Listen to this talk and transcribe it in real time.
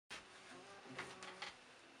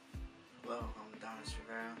Mr.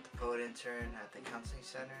 Vera, the poet intern at the Counseling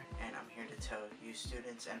Center, and I'm here to tell you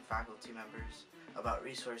students and faculty members about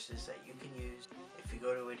resources that you can use if you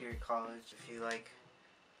go to Whittier College. If you like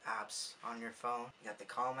apps on your phone, you got the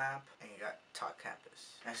Calm app and you got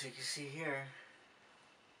Talkcampus. As you can see here,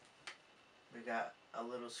 we got a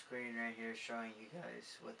little screen right here showing you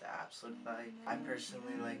guys what the apps look like. I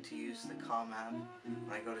personally like to use the Calm app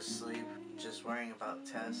when I go to sleep. Just worrying about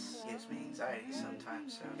tests gives me anxiety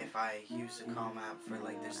sometimes, so if I use the Calm app for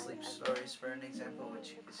like the sleep stories, for an example, which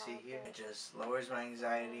you can see here, it just lowers my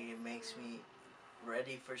anxiety. It makes me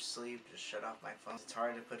ready for sleep. Just shut off my phone. It's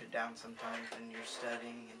hard to put it down sometimes when you're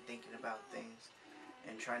studying and thinking about things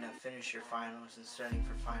and trying to finish your finals and studying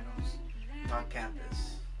for finals.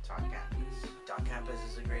 Talkcampus.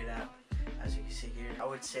 Talkcampus is a great app, as you can see here. I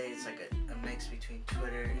would say it's like a mix between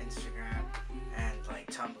Twitter, Instagram, and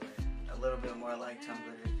like Tumblr. A little bit more like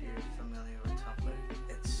Tumblr if you're familiar with Tumblr.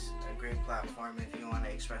 It's a great platform if you want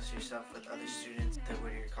to express yourself with other students, the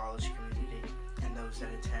Whittier College community, and those that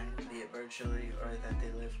attend, be it virtually or that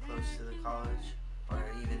they live close to the college, or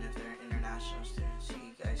even if they're international students. So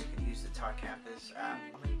you guys could use the Talkcampus app.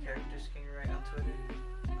 How many characters can you write on Twitter?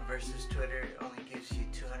 Versus Twitter, it only gives you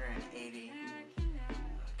 280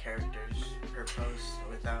 characters per post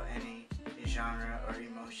without any genre or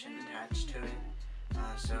emotion attached to it.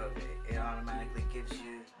 So it automatically gives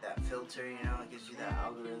you that filter, you know, it gives you that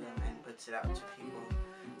algorithm and puts it out to people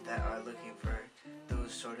that are looking for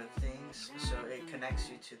those sort of things. So it connects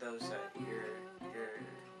you to those that you're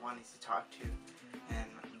wanting to talk to and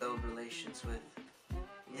build relations with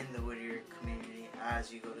in the Whittier community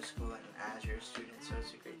as you go to school and as you're a student, so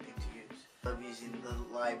it's a great thing to use. I love using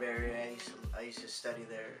the library. I used to study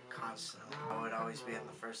there constantly. I would always be on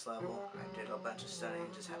the first level. I did a bunch of studying,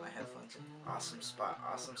 just had my headphones in. Awesome spot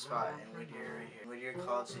in Whittier right here. In Whittier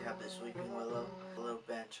College, you have this weeping willow, a little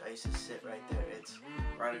bench. I used to sit right there. It's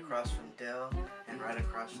right across from Dell and right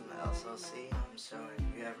across from the SLC. So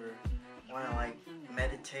if you ever want to like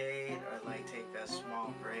meditate or like take a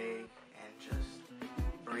small break and just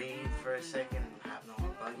breathe for a second and have no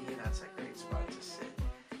one bug you, that's a great spot to sit.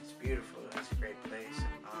 It's beautiful. It's a great place.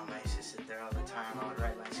 I used to sit there all the time. I would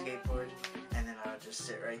ride my skateboard and then I would just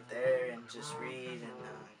sit right there and just read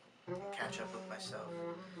and catch up with myself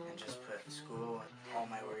and just put school and all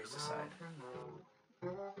my worries aside.